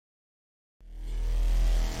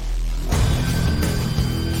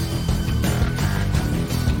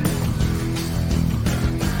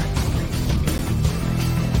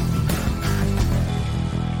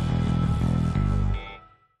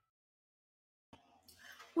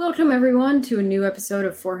Welcome, everyone, to a new episode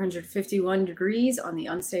of 451 Degrees on the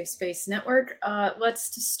Unsafe Space Network.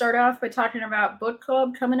 Let's start off by talking about book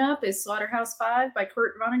club coming up is Slaughterhouse-Five by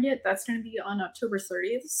Kurt Vonnegut. That's going to be on October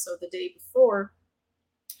 30th, so the day before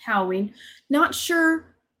Halloween. Not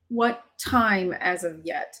sure what time as of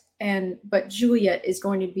yet, but Juliet is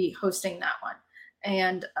going to be hosting that one.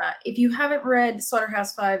 And if you haven't read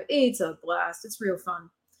Slaughterhouse-Five, it's a blast. It's real fun.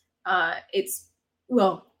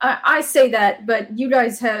 I say that, but you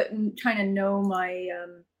guys have kind of know my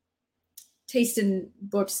taste in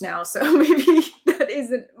books now, so maybe that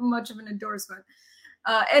isn't much of an endorsement.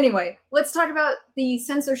 Anyway, let's talk about the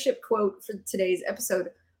censorship quote for today's episode.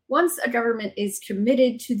 Once a government is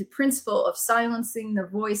committed to the principle of silencing the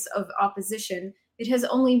voice of opposition, it has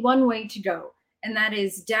only one way to go, and that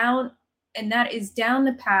is down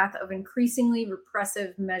the path of increasingly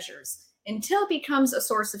repressive measures, until it becomes a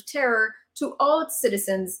source of terror to all its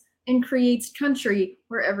citizens and creates a country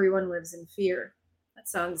where everyone lives in fear. That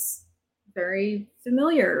sounds very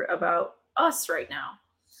familiar about us right now.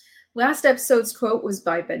 Last episode's quote was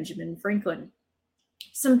by Benjamin Franklin.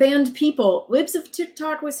 Some banned people. Libs of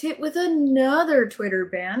TikTok was hit with another Twitter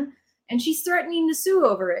ban, and she's threatening to sue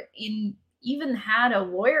over it, and even had a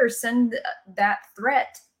lawyer send that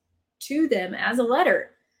threat to them as a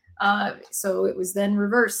letter. So it was then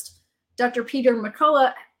reversed. Dr. Peter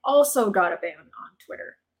McCullough also got a ban on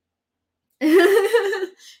Twitter.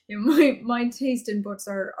 My taste in books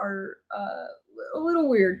are a little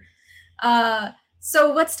weird.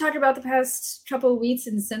 So let's talk about the past couple of weeks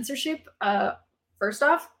in censorship. First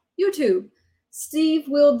off, YouTube. Steve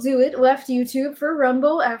Will Do It left YouTube for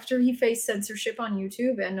Rumble after he faced censorship on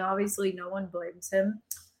YouTube, and obviously no one blames him.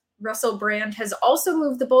 Russell Brand has also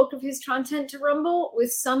moved the bulk of his content to Rumble,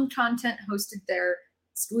 with some content hosted there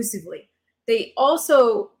exclusively. They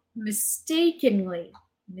also mistakenly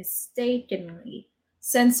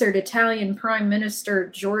censored Italian Prime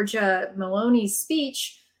Minister Giorgia Meloni's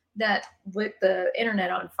speech that lit the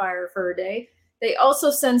internet on fire for a day. They also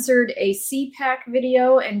censored a CPAC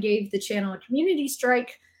video and gave the channel a community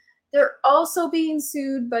strike. They're also being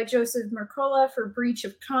sued by Joseph Mercola for breach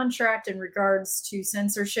of contract in regards to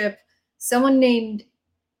censorship. Someone named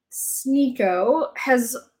Sneeko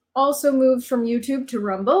has also moved from YouTube to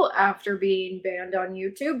Rumble after being banned on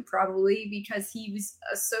YouTube, probably because he was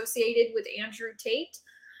associated with Andrew Tate.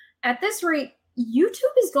 At this rate,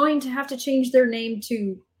 YouTube is going to have to change their name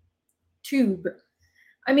to Tube.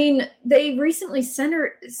 I mean, they recently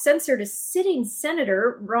censored a sitting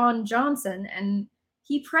senator, Ron Johnson, and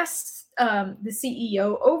he pressed the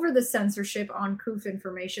CEO over the censorship on proof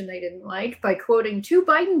information they didn't like by quoting 2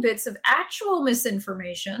 Biden bits of actual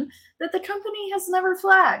misinformation that the company has never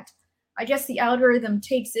flagged. I guess the algorithm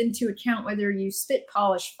takes into account whether you spit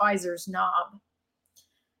polish Pfizer's knob.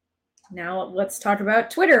 Now let's talk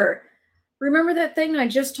about Twitter. Remember that thing I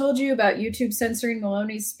just told you about YouTube censoring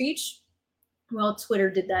Meloni's speech? Well,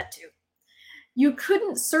 Twitter did that too. You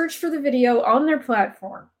couldn't search for the video on their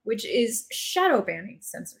platform, which is shadow banning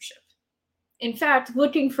censorship. In fact,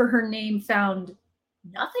 looking for her name found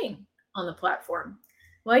nothing on the platform.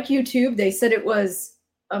 Like YouTube, they said it was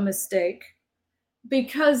a mistake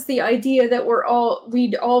because the idea that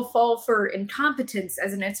we'd all fall for incompetence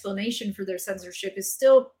as an explanation for their censorship is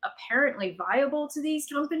still apparently viable to these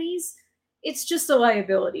companies. It's just a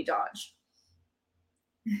liability dodge.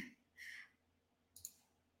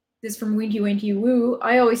 This from Winky Winky Woo.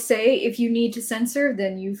 I always say, if you need to censor,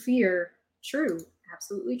 then you fear. True.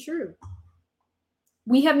 Absolutely true.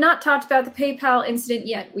 We have not talked about the PayPal incident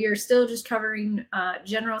yet. We are still just covering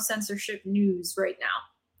general censorship news right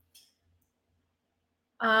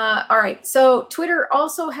now. All right. So Twitter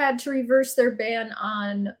also had to reverse their ban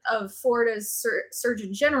of Florida's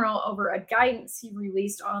Surgeon General over a guidance he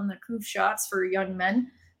released on the coof shots for young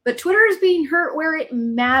men. But Twitter is being hurt where it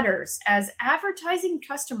matters, as advertising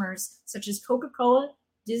customers such as Coca-Cola,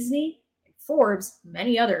 Disney, Forbes,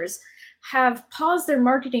 many others, have paused their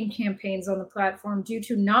marketing campaigns on the platform due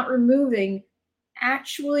to not removing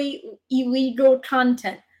actually illegal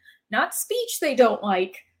content. Not speech they don't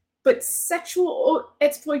like, but sexual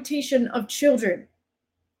exploitation of children.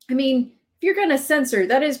 I mean, if you're going to censor,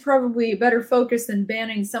 that is probably a better focus than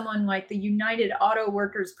banning someone like the United Auto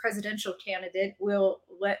Workers presidential candidate, Will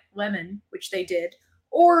Lemon, which they did,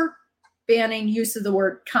 or banning use of the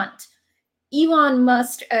word cunt. Elon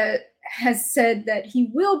Musk has said that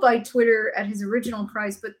he will buy Twitter at his original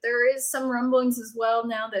price, but there is some rumblings as well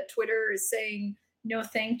now that Twitter is saying, no,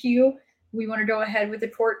 thank you. We want to go ahead with a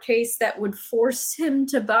court case that would force him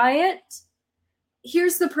to buy it.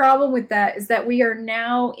 Here's the problem with that, is that we are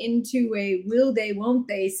now into a will they, won't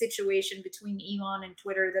they situation between Elon and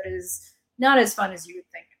Twitter that is Not as fun as you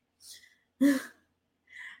would think.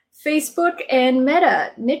 Facebook and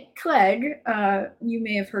Meta. Nick Clegg, you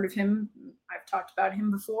may have heard of him. I've talked about him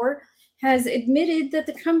before, has admitted that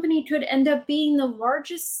the company could end up being the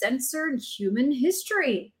largest censor in human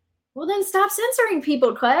history. Well, then stop censoring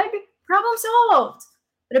people, Clegg. Problem solved.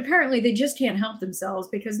 But apparently they just can't help themselves,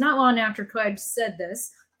 because not long after Clegg said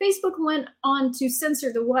this, Facebook went on to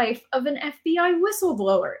censor the wife of an FBI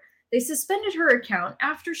whistleblower. They suspended her account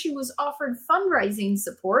after she was offered fundraising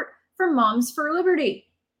support for Moms for Liberty.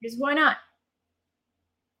 Because why not?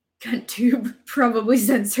 GunTube probably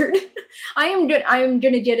censored. I am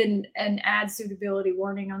gonna get an ad suitability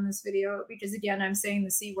warning on this video, because again, I'm saying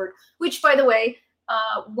the C word, which, by the way,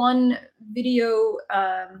 one video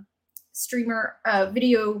streamer,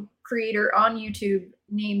 video creator on YouTube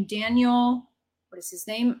named Daniel, what is his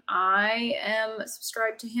name? I am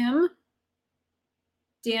subscribed to him.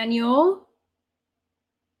 Daniel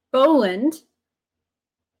Boland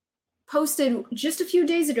posted just a few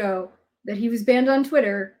days ago that he was banned on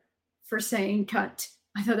Twitter for saying cunt.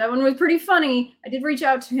 I thought that one was pretty funny. I did reach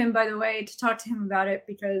out to him, by the way, to talk to him about it,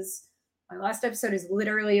 because my last episode is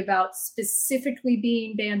literally about specifically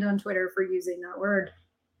being banned on Twitter for using that word.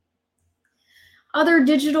 Other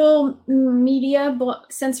digital media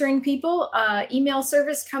censoring people, email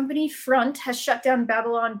service company Front has shut down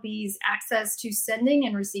Babylon Bee's access to sending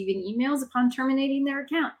and receiving emails upon terminating their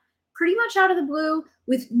account, pretty much out of the blue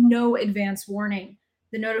with no advance warning.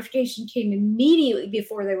 The notification came immediately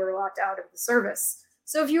before they were locked out of the service.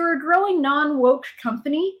 So if you're a growing non-woke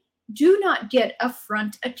company, do not get a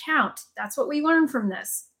Front account. That's what we learned from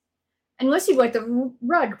this. Unless you'd like the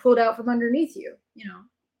rug pulled out from underneath you, you know.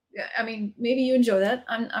 I mean, maybe you enjoy that.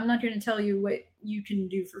 I'm not going to tell you what you can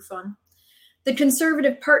do for fun. The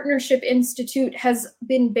Conservative Partnership Institute has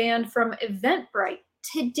been banned from Eventbrite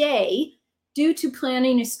today due to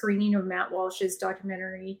planning a screening of Matt Walsh's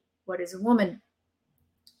documentary, What is a Woman?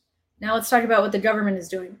 Now let's talk about what the government is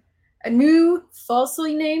doing. A new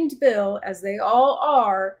falsely named bill, as they all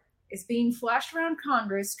are, is being flashed around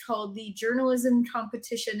Congress called the Journalism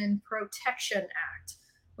Competition and Protection Act,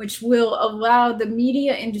 which will allow the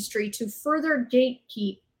media industry to further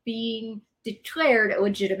gatekeep being declared a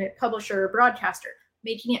legitimate publisher or broadcaster,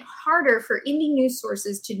 making it harder for indie news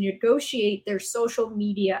sources to negotiate their social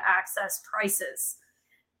media access prices.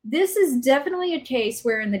 This is definitely a case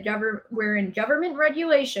wherein government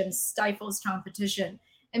regulation stifles competition.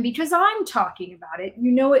 And because I'm talking about it,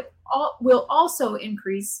 you know it will also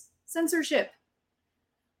increase censorship.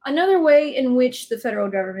 Another way in which the federal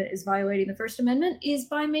government is violating the First Amendment is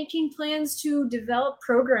by making plans to develop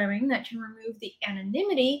programming that can remove the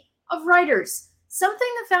anonymity of writers, something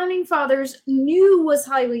the Founding Fathers knew was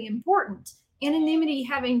highly important, anonymity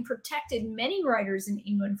having protected many writers in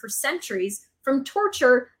England for centuries from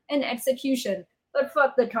torture and execution. But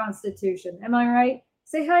fuck the Constitution, am I right?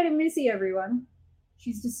 Say hi to Missy, everyone.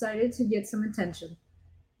 She's decided to get some attention.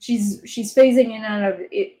 She's phasing in and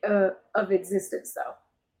out of existence, though.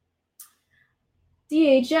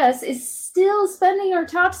 DHS is still spending our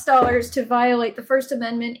tax dollars to violate the First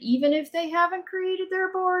Amendment, even if they haven't created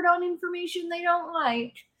their board on information they don't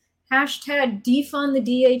like. Hashtag defund the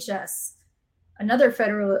DHS. Another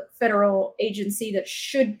federal agency that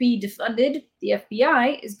should be defunded, the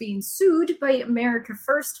FBI, is being sued by America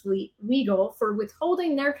First Legal for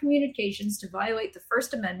withholding their communications to violate the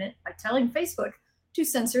First Amendment by telling Facebook to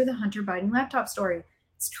censor the Hunter Biden laptop story.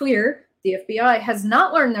 It's clear the FBI has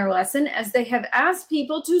not learned their lesson, as they have asked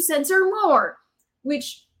people to censor more,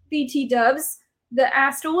 which, BT dubs, the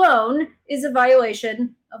asked alone is a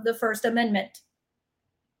violation of the First Amendment.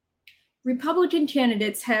 Republican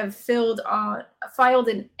candidates have filed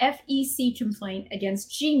an FEC complaint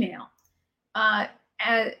against Gmail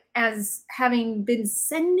as having been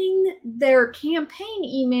sending their campaign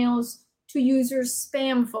emails to users'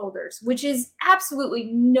 spam folders, which is absolutely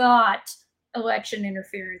not election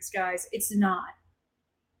interference, guys. It's not.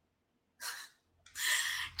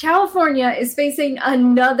 California is facing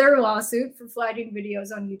another lawsuit for flagging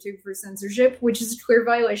videos on YouTube for censorship, which is a clear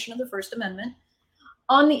violation of the First Amendment.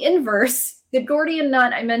 On the inverse, the Gordian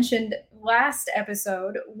knot I mentioned last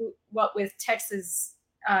episode, what with Texas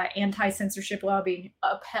anti-censorship law being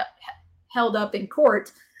held up in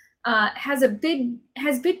court, has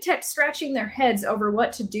big tech scratching their heads over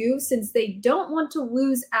what to do, since they don't want to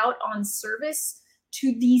lose out on service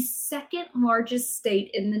to the second largest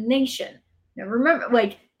state in the nation. Now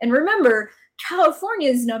remember,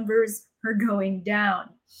 California's numbers are going down.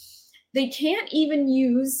 They can't even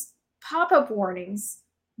use pop-up warnings,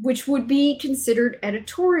 which would be considered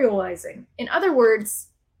editorializing. In other words,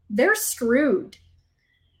 they're screwed.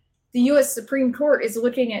 The U.S. Supreme Court is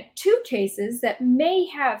looking at two cases that may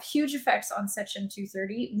have huge effects on Section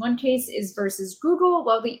 230. One case is versus Google,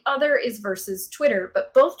 while the other is versus Twitter.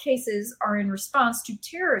 But both cases are in response to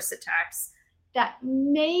terrorist attacks that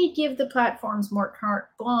may give the platforms more carte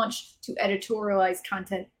blanche to editorialize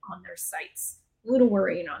content on their sites. A little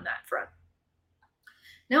worrying on that front.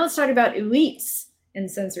 Now let's talk about elites and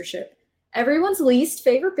censorship. Everyone's least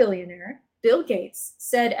favorite billionaire, Bill Gates,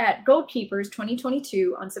 said at Gold Keepers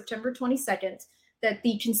 2022 on September 22nd that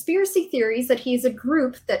the conspiracy theories that he is a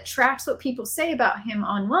group that tracks what people say about him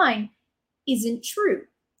online isn't true.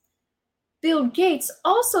 Bill Gates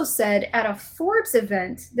also said at a Forbes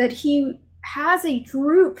event that he has a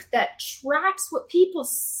group that tracks what people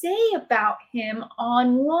say about him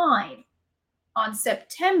online on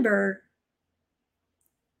September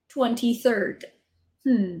 23rd.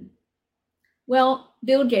 Well,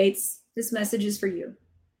 Bill Gates, this message is for you.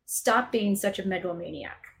 Stop being such a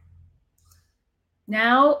megalomaniac.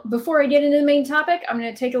 Now, before I get into the main topic, I'm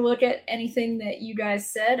going to take a look at anything that you guys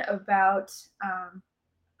said about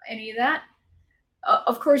any of that.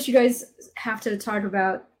 Of course, you guys have to talk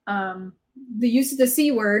about the use of the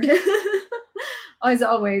C word, as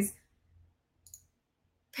always.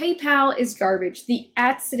 PayPal is garbage. The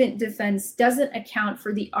accident defense doesn't account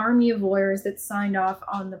for the army of lawyers that signed off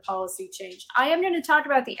on the policy change. I am going to talk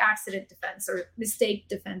about the accident defense or mistake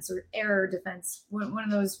defense or error defense. One of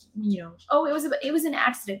those, oh, it was an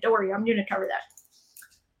accident. Don't worry, I'm going to cover that.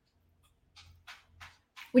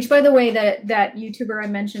 Which, by the way, that YouTuber I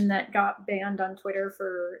mentioned that got banned on Twitter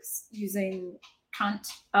for using cunt,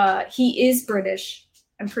 he is British,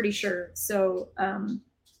 I'm pretty sure. So,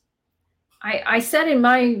 I said in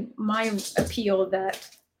my appeal that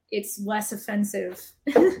it's less offensive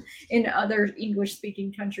in other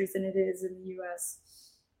English-speaking countries than it is in the U.S.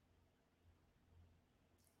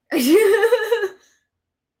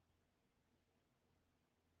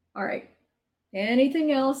 All right.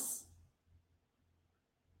 Anything else?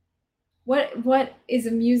 What is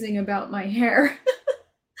amusing about my hair?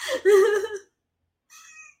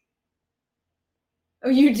 Oh,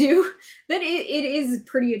 you do? Then it is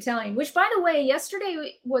pretty Italian, which, by the way,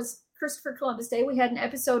 yesterday was Christopher Columbus Day. We had an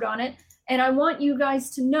episode on it, and I want you guys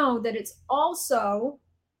to know that it's also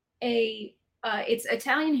it's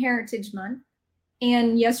Italian Heritage Month,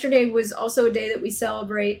 and yesterday was also a day that we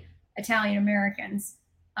celebrate Italian Americans,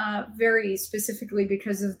 very specifically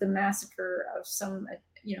because of the massacre of some,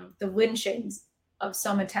 the lynchings of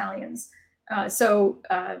some Italians. So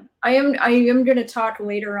I am going to talk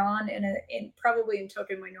later on in probably in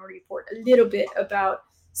Token Minority Report a little bit about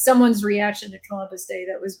someone's reaction to Columbus Day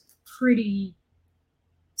that was pretty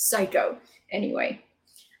psycho anyway.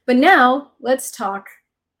 But now let's talk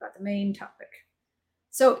about the main topic.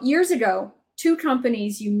 So years ago, two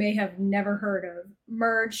companies you may have never heard of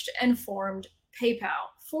merged and formed PayPal.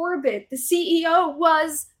 For a bit, the CEO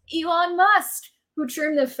was Elon Musk, who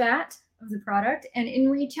trimmed the fat of the product, and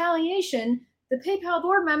in retaliation, the PayPal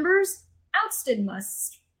board members ousted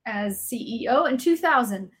Musk as CEO in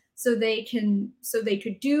 2000 so they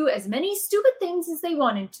could do as many stupid things as they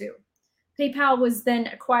wanted to. PayPal was then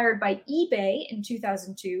acquired by eBay in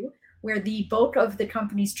 2002, where the bulk of the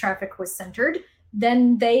company's traffic was centered.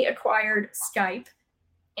 Then they acquired Skype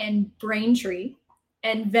and Braintree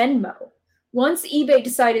and Venmo. Once eBay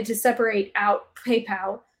decided to separate out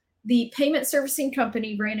PayPal, the payment servicing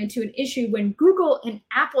company ran into an issue when Google and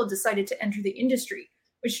Apple decided to enter the industry,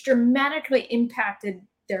 which dramatically impacted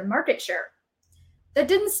their market share. That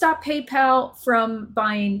didn't stop PayPal from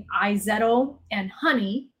buying iZettle and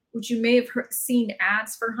Honey, which you may have seen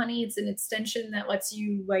ads for Honey. It's an extension that lets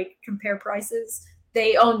you compare prices.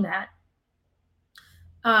 They own that.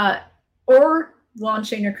 Or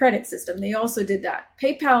launching a credit system. They also did that.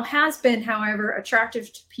 PayPal has been, however,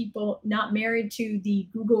 attractive to people not married to the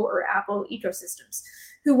Google or Apple ecosystems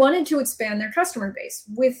who wanted to expand their customer base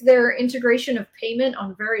with their integration of payment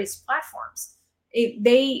on various platforms.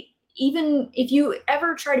 Even if you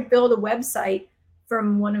ever try to build a website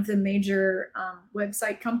from one of the major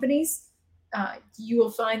website companies, you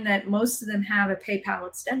will find that most of them have a PayPal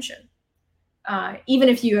extension. Even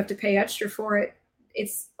if you have to pay extra for it,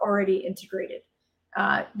 it's already integrated.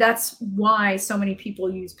 That's why so many people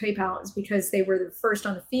use PayPal, is because they were the first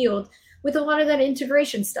on the field with a lot of that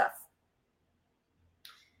integration stuff.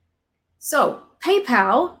 So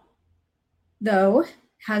PayPal, though,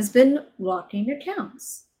 has been locking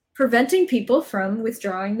accounts, preventing people from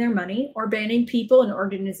withdrawing their money or banning people and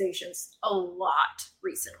organizations a lot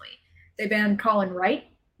recently. They banned Colin Wright,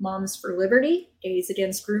 Moms for Liberty, Gays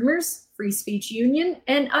Against Groomers, Free Speech Union,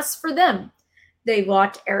 and Us for Them. They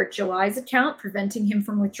locked Eric July's account, preventing him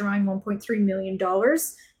from withdrawing $1.3 million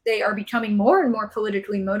They are becoming more and more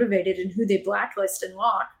politically motivated in who they blacklist and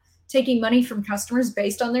lock, taking money from customers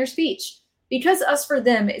based on their speech. Because Us for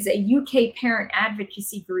Them is a UK parent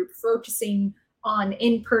advocacy group focusing on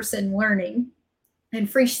in-person learning, and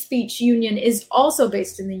Free Speech Union is also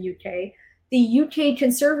based in the UK, the UK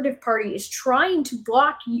Conservative Party is trying to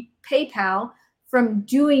block PayPal from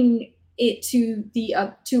doing it to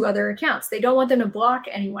the to other accounts. They don't want them to block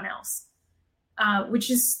anyone else,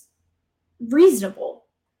 which is reasonable.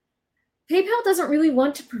 PayPal doesn't really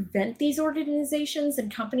want to prevent these organizations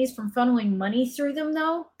and companies from funneling money through them,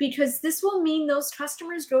 though, because this will mean those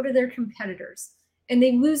customers go to their competitors and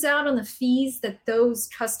they lose out on the fees that those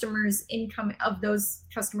customers'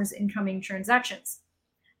 incoming transactions.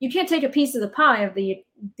 You can't take a piece of the pie of the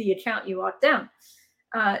account you locked down.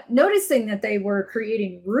 Noticing that they were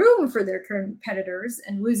creating room for their competitors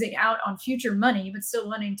and losing out on future money, but still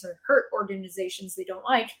wanting to hurt organizations they don't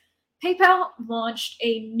like, PayPal launched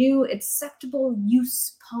a new acceptable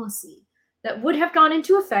use policy that would have gone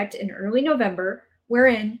into effect in early November,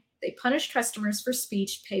 wherein they punish customers for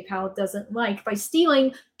speech PayPal doesn't like by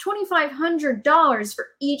stealing $2,500 for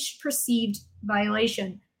each perceived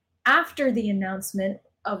violation. After the announcement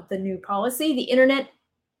of the new policy, the internet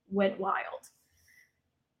went wild.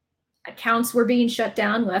 Accounts were being shut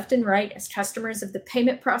down left and right as customers of the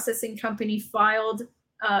payment processing company fled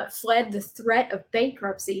the threat of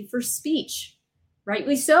bankruptcy for speech.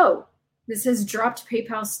 Rightly so. This has dropped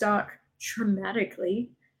PayPal stock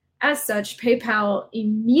dramatically. As such, PayPal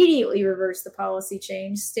immediately reversed the policy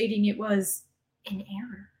change, stating it was an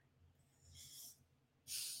error.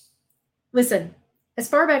 Listen, as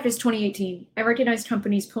far back as 2018, I recognized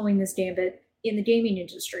companies pulling this gambit in the gaming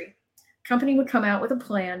industry. A company would come out with a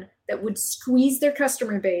plan that would squeeze their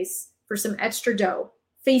customer base for some extra dough,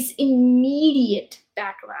 face immediate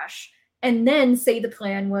backlash, and then say the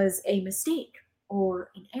plan was a mistake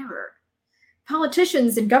or an error.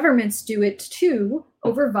 Politicians and governments do it too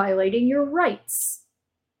over violating your rights.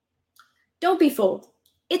 Don't be fooled.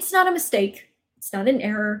 It's not a mistake. It's not an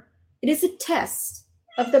error. It is a test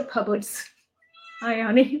of the public's... Hi,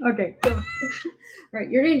 honey. Okay, go. All right,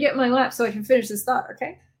 you're going to get in my lap so I can finish this thought,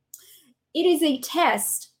 okay? It is a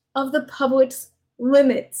test of the public's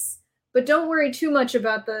limits. But don't worry too much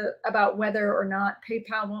about whether or not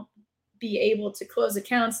PayPal won't be able to close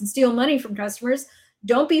accounts and steal money from customers.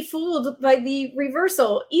 Don't be fooled by the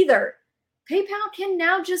reversal either. PayPal can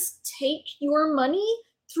now just take your money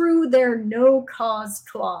through their no-cause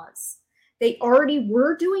clause. They already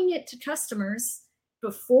were doing it to customers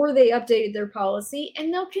before they updated their policy,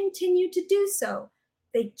 and they'll continue to do so.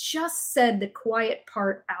 They just said the quiet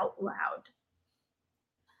part out loud.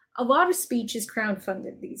 A lot of speech is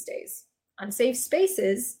crowdfunded these days. On Safe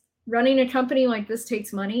Spaces, running a company like this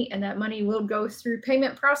takes money, and that money will go through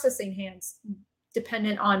payment processing hands,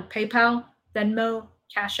 dependent on PayPal, Venmo,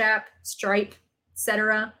 Cash App, Stripe,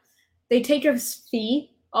 etc. They take a fee,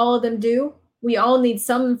 all of them do. We all need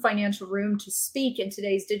some financial room to speak in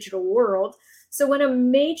today's digital world. So when a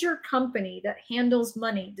major company that handles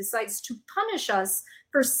money decides to punish us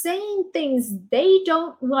for saying things they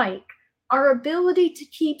don't like, our ability to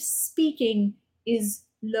keep speaking is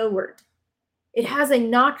lowered. It has a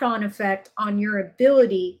knock-on effect on your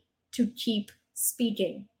ability to keep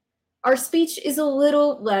speaking. Our speech is a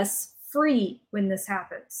little less free when this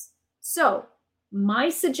happens. So my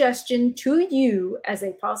suggestion to you as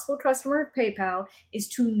a possible customer of PayPal is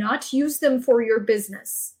to not use them for your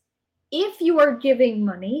business. If you are giving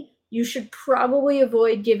money, you should probably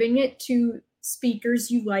avoid giving it to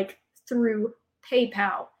speakers you like through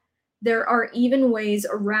PayPal. There are even ways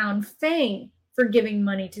around paying for giving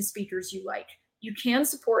money to speakers you like. You can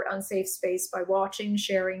support Unsafe Space by watching,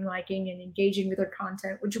 sharing, liking, and engaging with their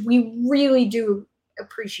content, which we really do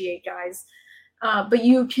appreciate, guys. But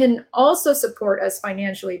you can also support us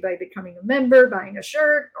financially by becoming a member, buying a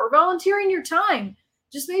shirt, or volunteering your time.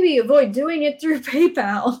 Just maybe avoid doing it through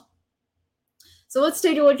PayPal. So let's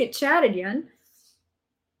take a look at chat again.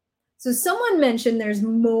 So someone mentioned there's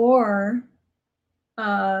more.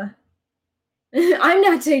 I'm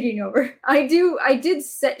not taking over. I did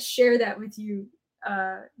share that with you,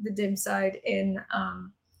 the dim side in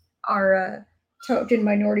our token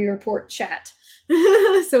minority report chat.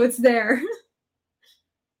 So it's there.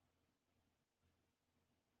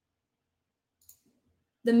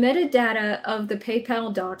 The metadata of the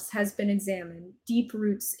PayPal docs has been examined. Deep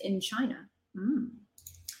roots in China.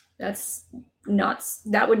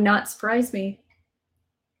 That would not surprise me.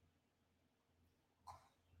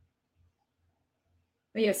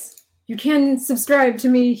 But yes, you can subscribe to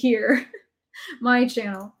me here, my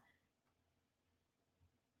channel.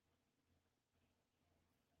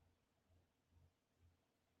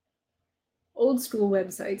 Old school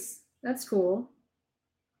websites. That's cool.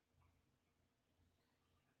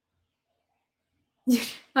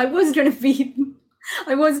 I was going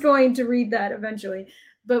to read that eventually.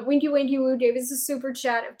 But Winky Winky Woo gave us a super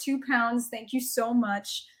chat of £2. Thank you so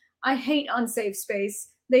much. I hate unsafe space.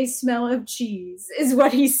 They smell of cheese, is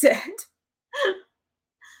what he said.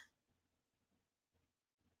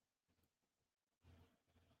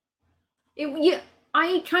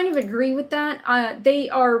 I kind of agree with that. They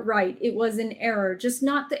are right. It was an error, just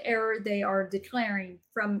not the error they are declaring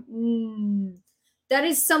from. That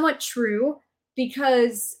is somewhat true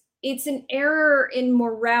because it's an error in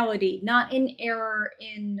morality, not an error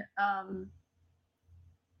in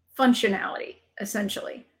functionality,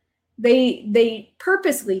 essentially. They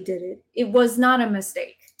purposely did it. It was not a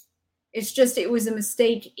mistake. It's just it was a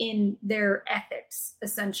mistake in their ethics,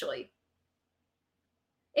 essentially.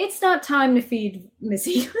 It's not time to feed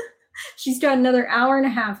Missy. She's got another hour and a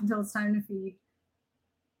half until it's time to feed.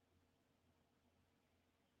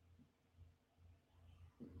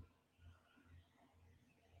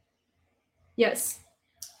 Yes.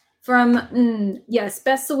 Yes,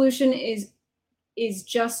 best solution is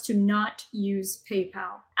just to not use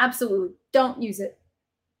PayPal. Absolutely. Don't use it.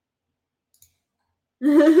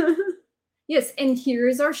 Yes, and here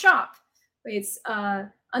is our shop. It's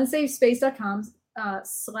unsafespace.com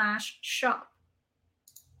 /shop.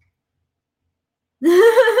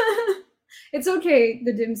 It's okay,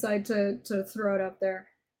 the dim side, to throw it up there.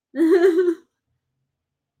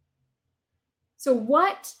 So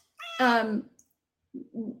what I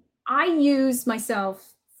use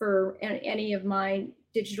myself for any of my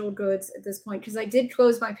digital goods at this point, because I did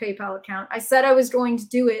close my PayPal account. I said I was going to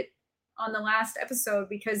do it on the last episode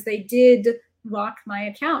because they did lock my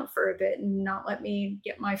account for a bit and not let me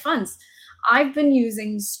get my funds. I've been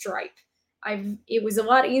using Stripe. It was a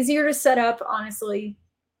lot easier to set up, honestly.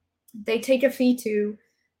 They take a fee too,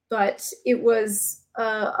 but it was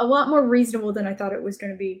a lot more reasonable than I thought it was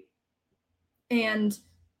going to be. And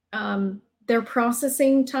their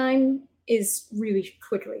processing time is really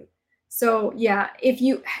quickly. So yeah, if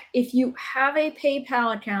you have a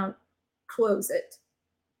PayPal account, close it.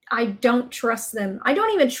 I don't trust them. I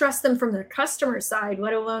don't even trust them from the customer side,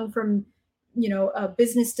 let alone from, a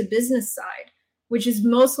business to business side, which is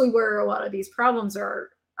mostly where a lot of these problems are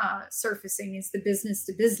surfacing, is the business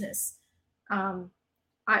to business.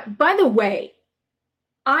 By the way,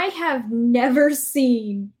 I have never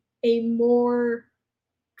seen a more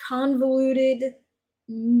convoluted,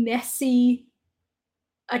 messy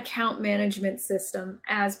account management system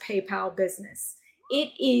as PayPal Business.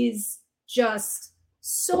 It is just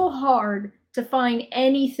so hard to find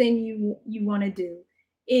anything you want to do.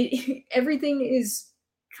 Everything is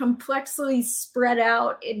complexly spread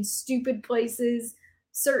out in stupid places.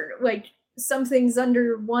 Some things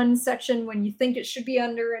under one section when you think it should be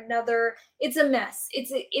under another. It's a mess.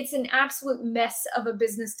 It's an absolute mess of a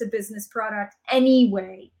business to business product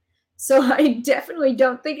anyway. So I definitely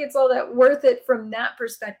don't think it's all that worth it from that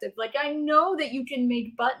perspective. Like, I know that you can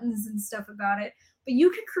make buttons and stuff about it, but you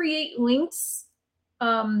could create links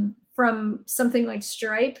from something like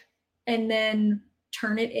Stripe and then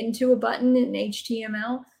turn it into a button in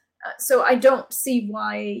HTML. So I don't see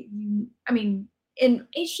why and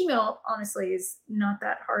HTML, honestly, is not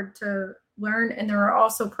that hard to learn. And there are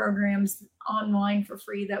also programs online for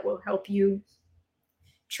free that will help you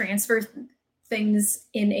transfer things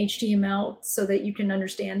in HTML so that you can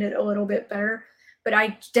understand it a little bit better. But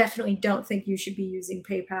I definitely don't think you should be using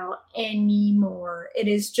PayPal anymore. It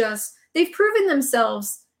is just, they've proven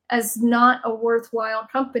themselves as not a worthwhile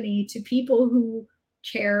company to people who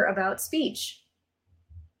care about speech.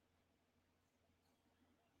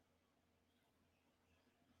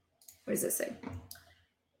 What does this say?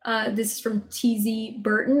 This is from TZ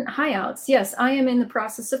Burton. Hi, Alex. Yes, I am in the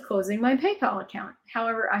process of closing my PayPal account.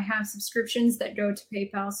 However, I have subscriptions that go to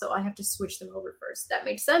PayPal, so I have to switch them over first. That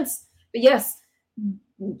makes sense. But yes,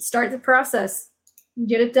 start the process.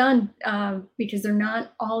 Get it done, because they're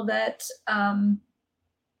not all that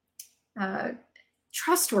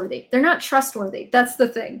trustworthy. They're not trustworthy. That's the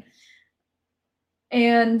thing.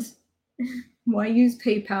 And why use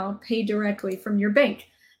PayPal? Pay directly from your bank.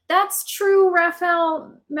 That's true,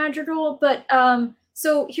 Raphael Madrigal. But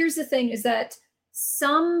so here's the thing, is that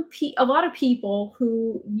a lot of people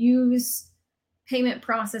who use payment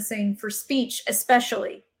processing for speech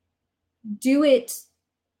especially do it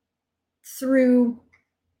through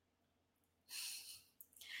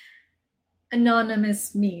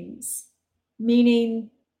anonymous means, meaning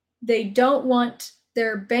they don't want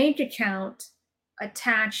their bank account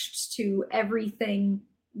attached to everything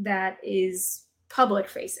that is public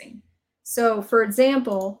facing. So for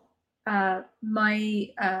example,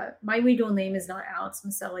 my legal name is not Alex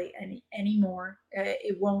Maselli anymore.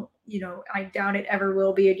 It won't, I doubt it ever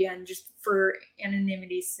will be again, just for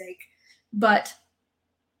anonymity's sake. But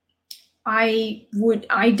I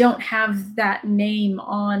don't have that name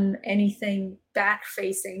on anything back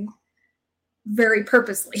facing very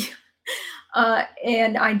purposely.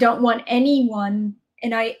 And I don't want anyone,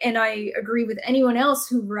 and I agree with anyone else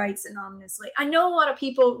who writes anonymously. I know a lot of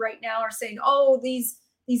people right now are saying, oh, these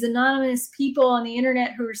anonymous people on the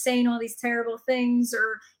internet who are saying all these terrible things,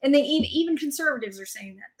 and they even conservatives are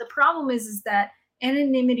saying that. The problem is that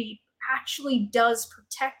anonymity actually does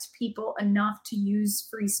protect people enough to use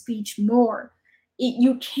free speech more.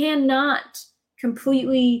 You cannot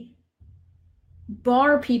completely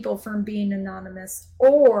bar people from being anonymous,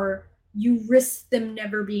 or you risk them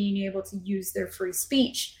never being able to use their free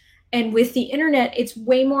speech. And with the internet, it's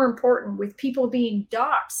way more important. With people being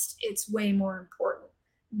doxxed, it's way more important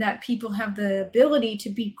that people have the ability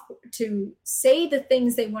to say the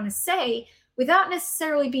things they want to say without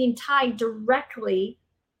necessarily being tied directly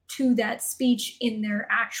to that speech in their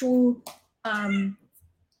actual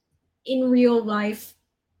in real life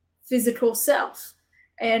physical self.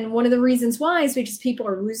 And one of the reasons why is because people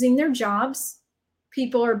are losing their jobs,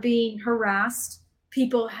 people are being harassed,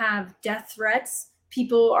 people have death threats,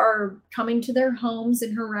 people are coming to their homes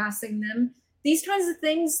and harassing them. These kinds of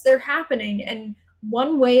things, they're happening. And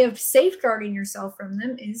one way of safeguarding yourself from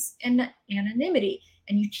them is anonymity.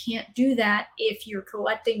 And you can't do that if you're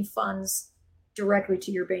collecting funds directly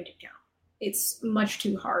to your bank account. It's much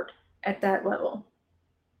too hard at that level.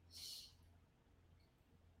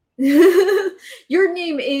 Your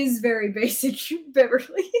name is very basic,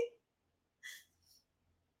 Beverly.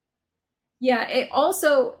 Yeah, it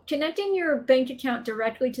also, connecting your bank account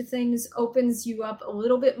directly to things opens you up a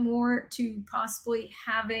little bit more to possibly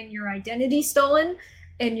having your identity stolen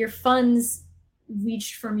and your funds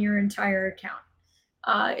reached from your entire account.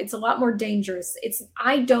 It's a lot more dangerous.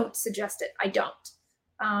 I don't suggest it. I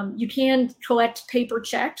don't. You can collect paper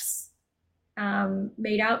checks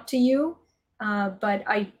made out to you, but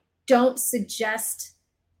I don't suggest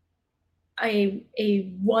a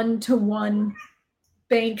one-to-one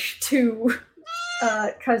bank to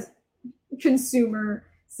consumer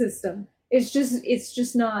system. It's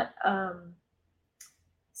just not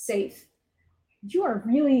safe. You are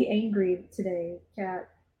really angry today, Kat.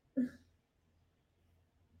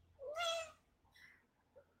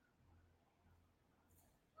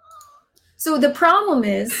 So the problem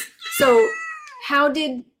is, how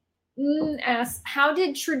did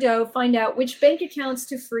Trudeau find out which bank accounts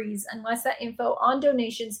to freeze unless that info on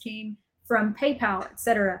donations came from PayPal,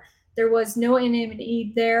 etc.? There was no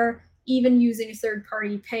anonymity there, even using a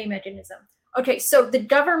third-party pay mechanism. Okay, so the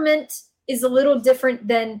government is a little different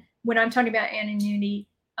than when I'm talking about anonymity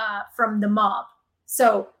from the mob.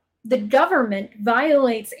 So the government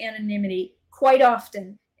violates anonymity quite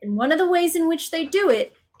often. And one of the ways in which they do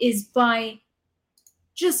it is by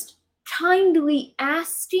just kindly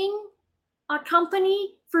asking a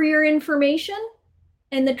company for your information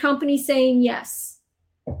and the company saying yes.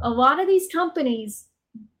 A lot of these companies,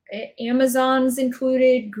 Amazon's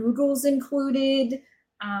included, Google's included,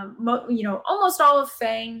 almost all of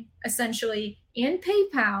FANG essentially, and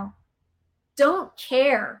PayPal don't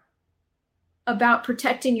care about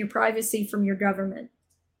protecting your privacy from your government.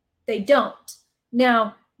 They don't.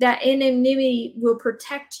 Now, that anonymity will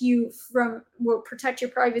protect your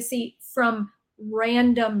privacy from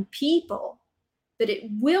random people, but it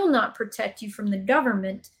will not protect you from the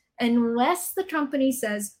government unless the company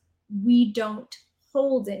says, we don't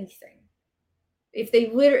hold anything. If they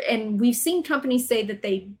and we've seen companies say that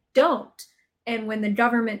they don't. And when the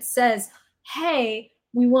government says, hey,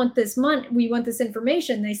 we want this money, we want this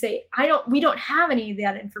information, they say, we don't have any of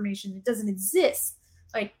that information. It doesn't exist.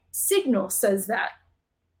 Like Signal says that.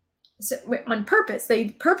 So, on purpose. They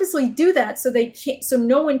purposely do that so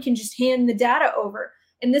no one can just hand the data over.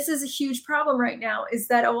 And this is a huge problem right now, is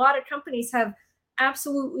that a lot of companies have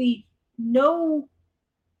absolutely no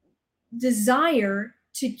desire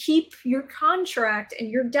to keep your contract and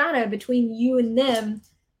your data between you and them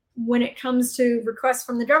when it comes to requests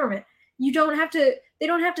from the government. They don't have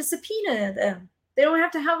to subpoena them. They don't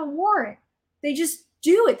have to have a warrant. They just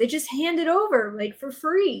do it. They just hand it over like for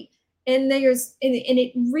free. And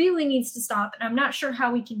it really needs to stop. And I'm not sure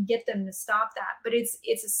how we can get them to stop that, but it's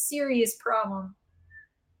a serious problem.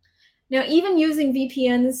 Now, even using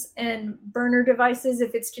VPNs and burner devices,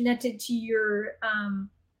 if it's connected to your,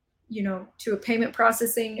 to a payment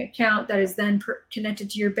processing account that is then connected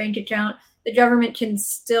to your bank account, the government can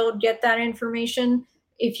still get that information.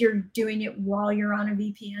 If you're doing it while you're on a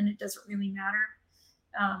VPN, it doesn't really matter.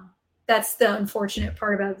 That's the unfortunate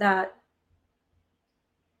part about that.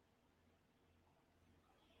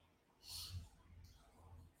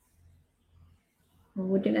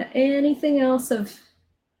 I'm looking at anything else of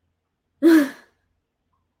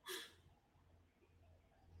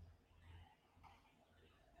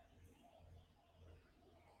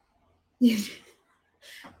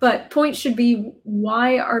but point should be,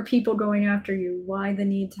 why are people going after you? Why the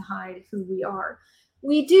need to hide who we are?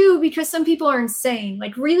 We do because some people are insane.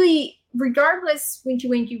 Like, really, regardless, Winky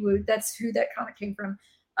Winky Woo, that's who that comment came from,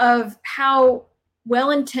 of how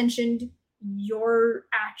well-intentioned your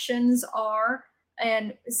actions are,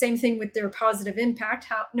 and same thing with their positive impact,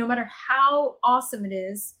 how no matter how awesome it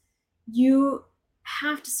is, you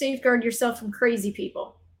have to safeguard yourself from crazy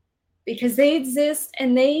people, because they exist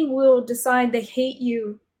and they will decide they hate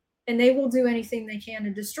you, and they will do anything they can to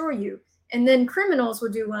destroy you. And then criminals will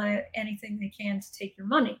do anything they can to take your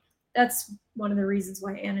money. That's one of the reasons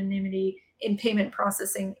why anonymity in payment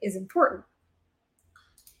processing is important.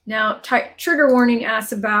 Now, trigger warning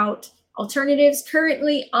asks about alternatives.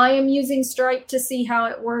 Currently, I am using Stripe to see how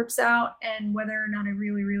it works out and whether or not I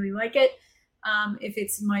really, really like it. If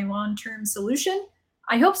it's my long-term solution,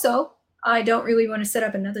 I hope so. I don't really want to set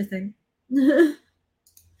up another thing.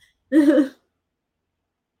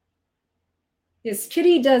 Yes,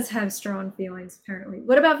 Kitty does have strong feelings, apparently.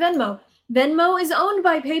 What about Venmo? Venmo is owned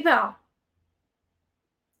by PayPal,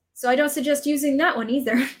 so I don't suggest using that one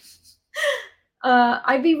either.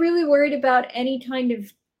 I'd be really worried about any kind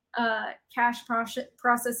of cash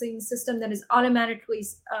processing system that is automatically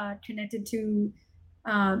connected to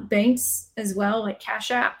banks as well, like Cash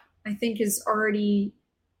App, I think is already,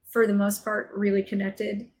 for the most part, really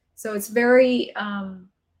connected. So it's very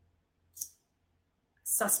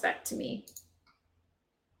suspect to me.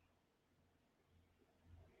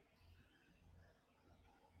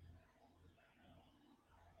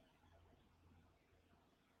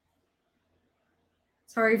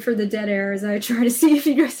 Sorry for the dead air as I try to see if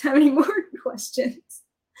you guys have any more questions.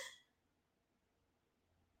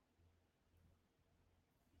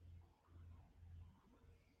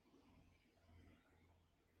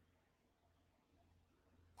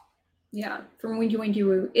 Yeah, from Winky Winky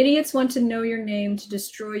Woo. Idiots want to know your name to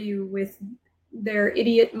destroy you with their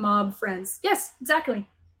idiot mob friends. Yes, exactly.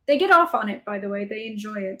 They get off on it, by the way. They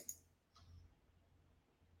enjoy it.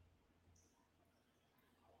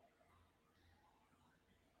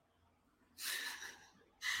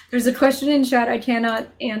 There's a question in chat I cannot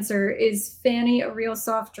answer. Is Fanny a real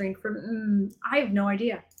soft drink? From I have no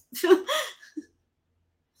idea.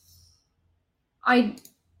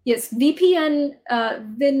 Yes, VPN,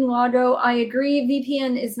 Vinlago, I agree.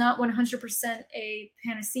 VPN is not 100% a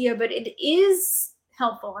panacea, but it is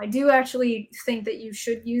helpful. I do actually think that you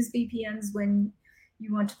should use VPNs when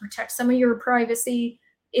you want to protect some of your privacy.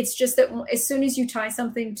 It's just that as soon as you tie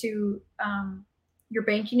something to your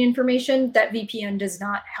banking information, that VPN does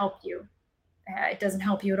not help you. It doesn't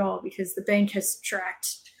help you at all because the bank has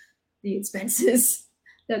tracked the expenses.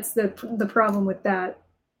 That's the problem with that.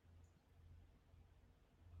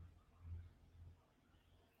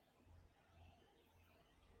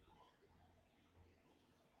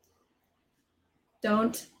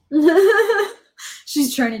 Don't.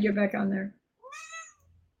 She's trying to get back on there.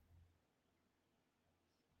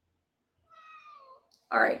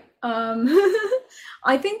 All right.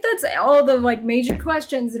 I think that's all the like major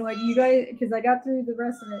questions and like you guys, because I got through the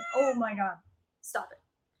rest of it. Oh my god, stop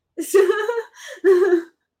it.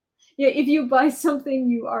 Yeah, if you buy something,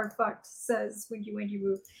 you are fucked, says Winky Winky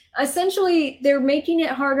Woo. Essentially, they're making it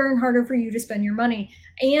harder and harder for you to spend your money.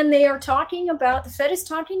 And they are talking about, the Fed is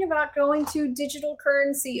talking about going to digital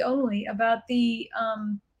currency only, about the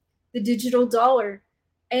digital dollar.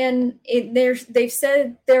 And they've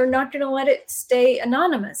said they're not going to let it stay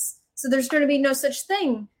anonymous. So there's going to be no such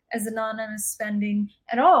thing as anonymous spending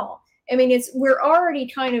at all. I mean, we're already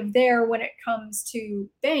kind of there when it comes to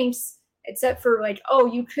banks, except for like, oh,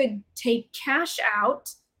 you could take cash out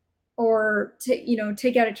or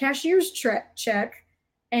take out a cashier's check,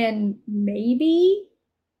 and maybe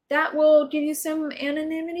that will give you some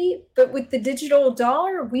anonymity. But with the digital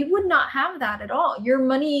dollar, we would not have that at all. Your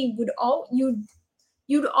money would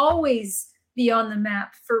you'd always be on the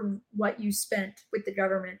map for what you spent with the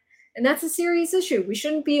government. And that's a serious issue. We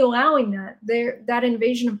shouldn't be allowing that. That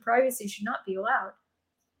invasion of privacy should not be allowed.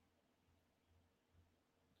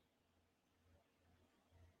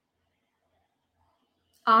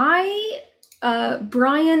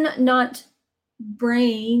 Brian, not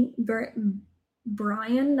Brain,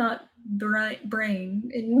 Brian, not Brain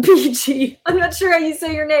in PG. I'm not sure how you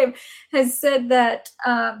say your name, has said that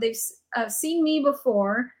they've seen me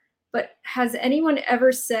before, but has anyone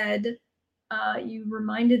ever said you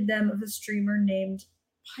reminded them of a streamer named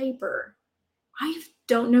Piper. I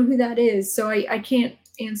don't know who that is, so I can't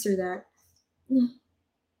answer that.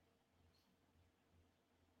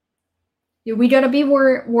 Yeah, we got to be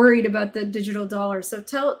worried about the digital dollar. So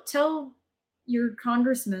tell your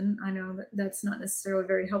congressman, I know that's not necessarily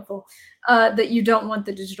very helpful, that you don't want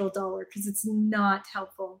the digital dollar, because it's not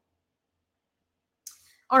helpful.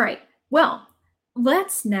 All right, well,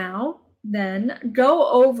 let's now then go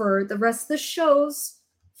over the rest of the shows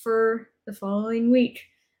for the following week.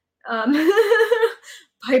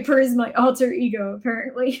 Piper is my alter ego,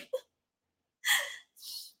 apparently.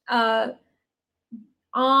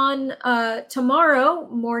 On tomorrow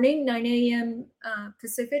morning, 9 a.m.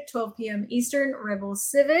 Pacific, 12 p.m. Eastern, Rebel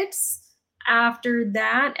Civics. After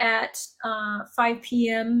that, at 5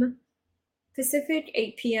 p.m. Pacific,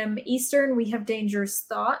 8 p.m. Eastern, we have Dangerous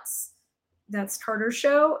Thoughts. That's Carter's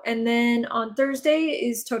show. And then on Thursday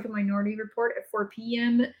is Token Minority Report at 4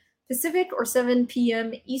 p.m. Pacific or 7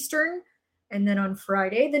 p.m. Eastern. And then on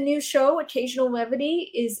Friday, the new show, Occasional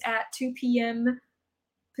Levity, is at 2 p.m.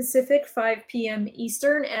 Pacific, 5 p.m.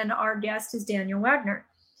 Eastern, and our guest is Daniel Wagner.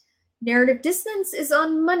 Narrative Dissonance is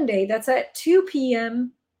on Monday. That's at 2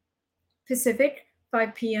 p.m. Pacific,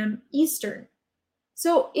 5 p.m. Eastern.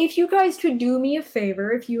 So if you guys could do me a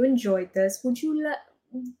favor, if you enjoyed this, would you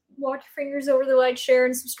walk your fingers over the like, share,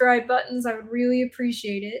 and subscribe buttons? I would really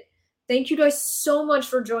appreciate it. Thank you guys so much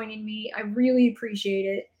for joining me. I really appreciate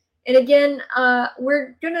it. And again,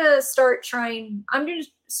 we're going to start trying, I'm going to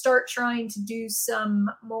start trying to do some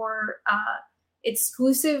more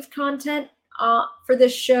exclusive content for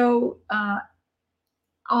this show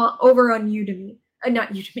over on Udemy.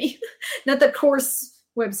 Not Udemy, not the course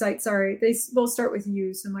website, sorry. They both start with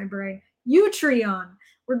U, so my brain. Utreon.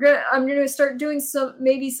 I'm gonna start doing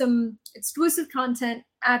some exclusive content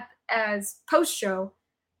as post-show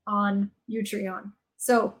on Utreon.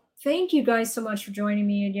 So thank you guys so much for joining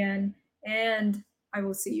me again, and I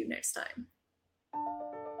will see you next time.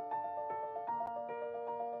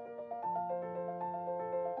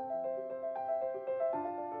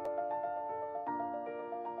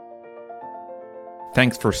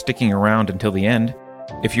 Thanks for sticking around until the end.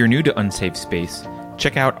 If you're new to Unsafe Space,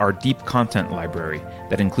 check out our deep content library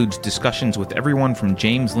that includes discussions with everyone from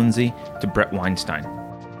James Lindsay to Brett Weinstein.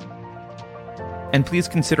 And please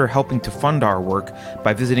consider helping to fund our work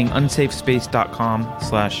by visiting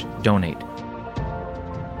unsafespace.com/donate.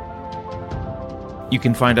 You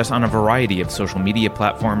can find us on a variety of social media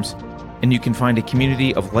platforms, and you can find a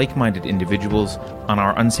community of like-minded individuals on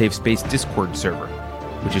our Unsafe Space Discord server,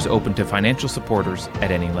 which is open to financial supporters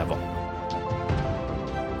at any level.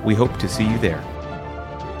 We hope to see you there.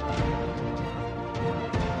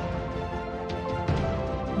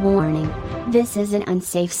 Warning. This is an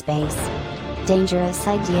unsafe space. Dangerous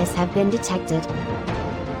ideas have been detected.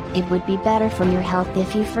 It would be better for your health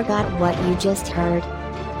if you forgot what you just heard.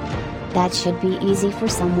 That should be easy for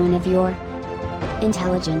someone of your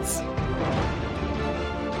intelligence.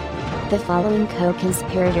 The following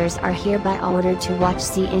co-conspirators are hereby ordered to watch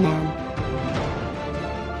CNN.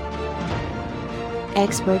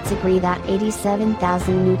 Experts agree that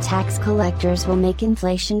 87,000 new tax collectors will make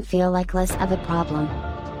inflation feel like less of a problem.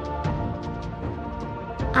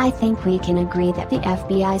 I think we can agree that the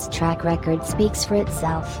FBI's track record speaks for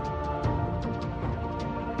itself.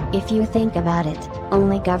 If you think about it,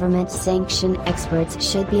 only government-sanctioned experts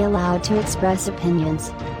should be allowed to express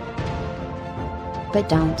opinions. But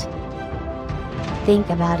don't. Think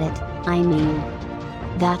about it, I mean.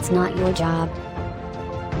 That's not your job.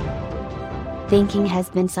 Thinking has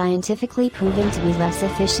been scientifically proven to be less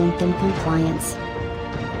efficient than compliance.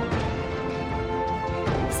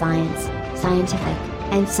 Science, scientific,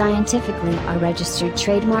 and scientifically are registered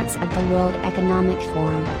trademarks of the World Economic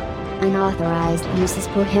Forum. Unauthorized use is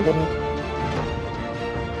prohibited.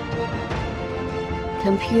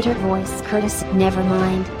 Computer voice courtesy. Never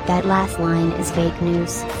mind, that last line is fake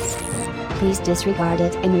news. Please disregard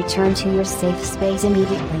it and return to your safe space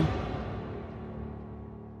immediately.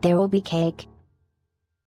 There will be cake.